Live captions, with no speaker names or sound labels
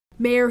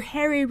Mayor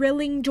Harry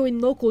Rilling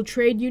joined local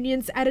trade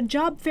unions at a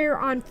job fair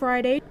on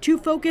Friday to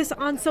focus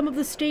on some of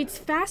the state's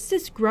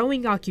fastest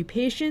growing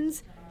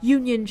occupations,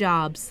 union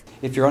jobs.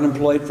 If you're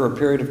unemployed for a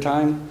period of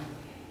time,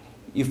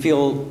 you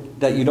feel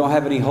that you don't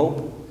have any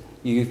hope,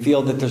 you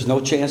feel that there's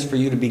no chance for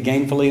you to be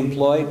gainfully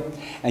employed,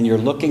 and you're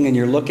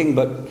looking,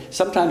 but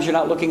sometimes you're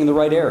not looking in the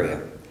right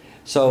area.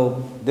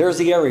 So there's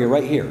the area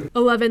right here.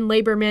 11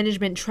 labor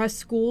management trust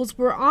schools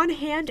were on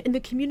hand in the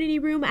community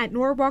room at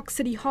Norwalk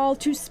City Hall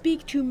to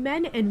speak to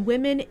men and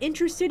women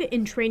interested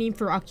in training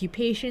for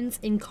occupations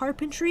in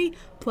carpentry,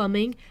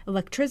 plumbing,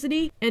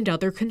 electricity, and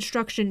other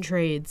construction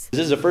trades.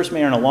 This is the first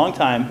mayor in a long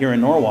time here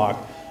in Norwalk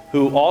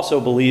who also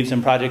believes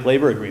in project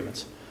labor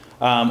agreements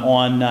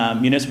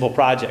on municipal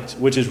projects,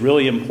 which is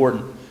really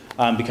important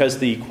because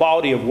the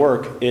quality of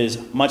work is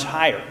much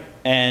higher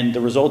and the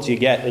results you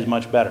get is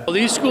much better. Well,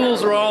 these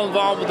schools are all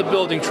involved with the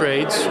building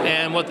trades,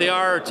 and what they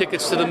are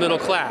tickets to the middle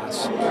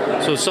class.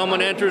 So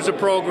someone enters a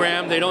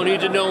program, they don't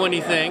need to know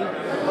anything.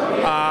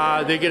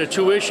 They get a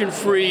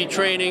tuition-free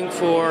training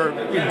for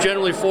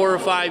generally 4 or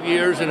 5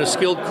 years in a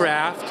skilled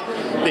craft.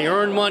 They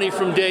earn money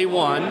from day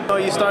one.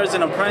 You start as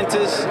an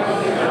apprentice,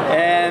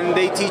 and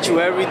they teach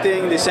you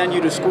everything. They send you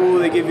to school,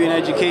 they give you an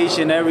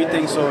education,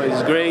 everything, so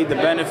it's great. The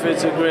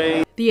benefits are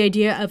great. The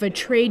idea of a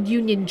trade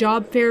union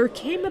job fair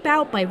came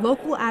about by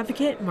local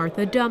advocate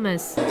Martha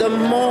Dumas. The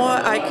more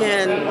I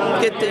can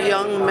get the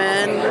young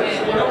men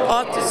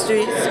off the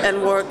streets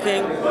and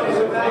working,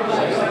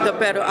 the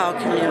better our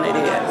community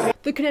is.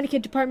 The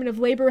Connecticut Department of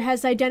Labor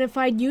has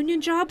identified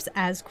union jobs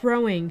as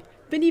growing.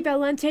 Vinny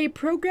Valente,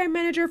 program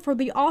manager for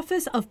the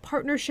Office of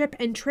Partnership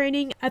and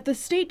Training at the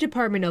State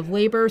Department of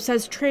Labor,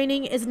 says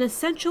training is an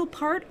essential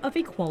part of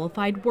a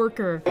qualified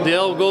worker.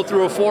 They'll go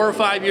through a 4 or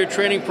 5 year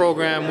training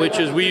program, which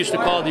is we used to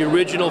call the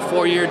original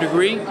 4-year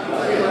degree,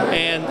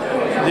 and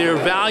their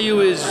value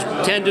is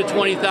 $10,000 to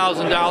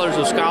 $20,000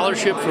 of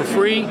scholarship for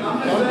free,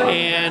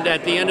 and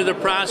at the end of the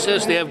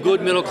process, they have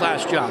good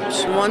middle-class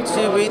jobs. Once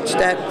you reach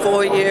that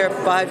 4-year,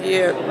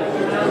 5-year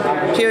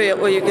period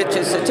where you get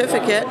your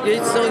certificate,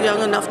 you're still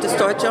young enough to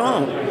start your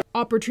own.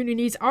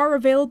 Opportunities are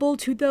available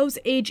to those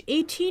age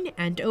 18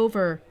 and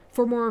over.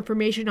 For more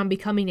information on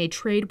becoming a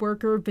trade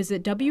worker,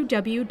 visit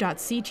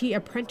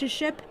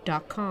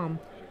www.ctapprenticeship.com.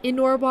 In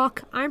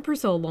Norwalk, I'm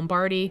Priscilla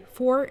Lombardi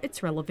for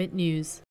It's Relevant News.